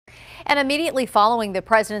And immediately following the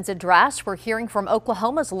president's address, we're hearing from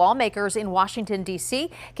Oklahoma's lawmakers in Washington,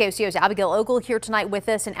 D.C. KOCO's Abigail Ogle here tonight with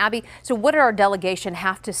us. And Abby, so what did our delegation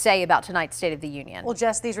have to say about tonight's State of the Union? Well,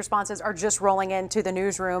 Jess, these responses are just rolling into the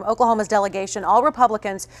newsroom. Oklahoma's delegation, all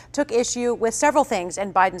Republicans, took issue with several things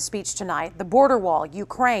in Biden's speech tonight: the border wall,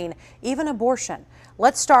 Ukraine, even abortion.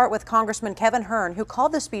 Let's start with Congressman Kevin Hern, who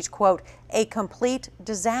called the speech, quote, a complete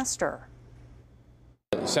disaster.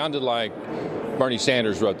 It sounded like Bernie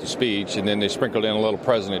Sanders wrote the speech, and then they sprinkled in a little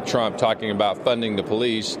President Trump talking about funding the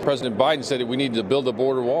police. President Biden said that we need to build a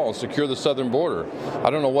border wall and secure the southern border. I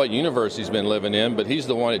don't know what universe he's been living in, but he's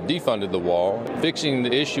the one that defunded the wall, fixing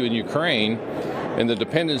the issue in Ukraine and the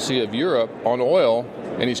dependency of Europe on oil.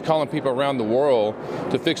 And he's calling people around the world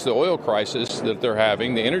to fix the oil crisis that they're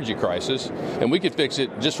having, the energy crisis, and we could fix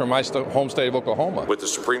it just from my home state of Oklahoma. With the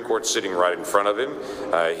Supreme Court sitting right in front of him,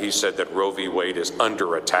 he said that Roe v. Wade is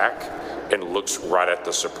under attack and looks right at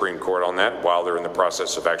the Supreme Court on that while they're in the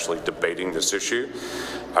process of actually debating this issue.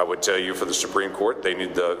 I would tell you, for the Supreme Court, they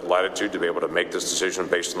need the latitude to be able to make this decision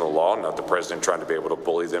based on the law, not the president trying to be able to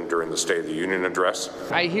bully them during the State of the Union address.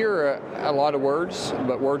 I hear a lot of words,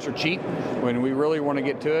 but words are cheap. When we really want to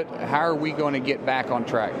get to it, how are we going to get back on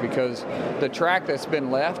track? Because the track that's been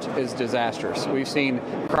left is disastrous. We've seen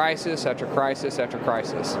crisis after crisis after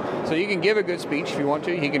crisis. So you can give a good speech if you want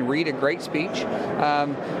to. You can read a great speech.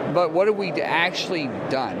 But what have we actually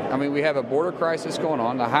done? I mean, we have a border crisis going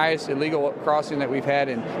on, the highest illegal crossing that we've had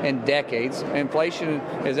in decades. Inflation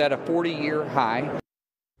is at a 40-year high.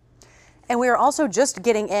 And we are also just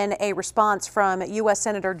getting in a response from U.S.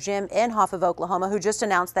 Senator Jim Inhofe of Oklahoma, who just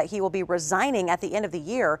announced that he will be resigning at the end of the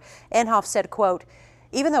year. Inhofe said, quote,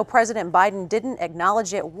 even though President Biden didn't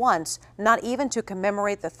acknowledge it once, not even to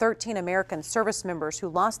commemorate the 13 American service members who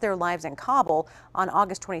lost their lives in Kabul on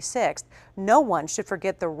August 26th, no one should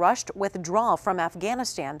forget the rushed withdrawal from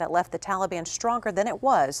Afghanistan that left the Taliban stronger than it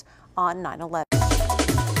was on 9/11.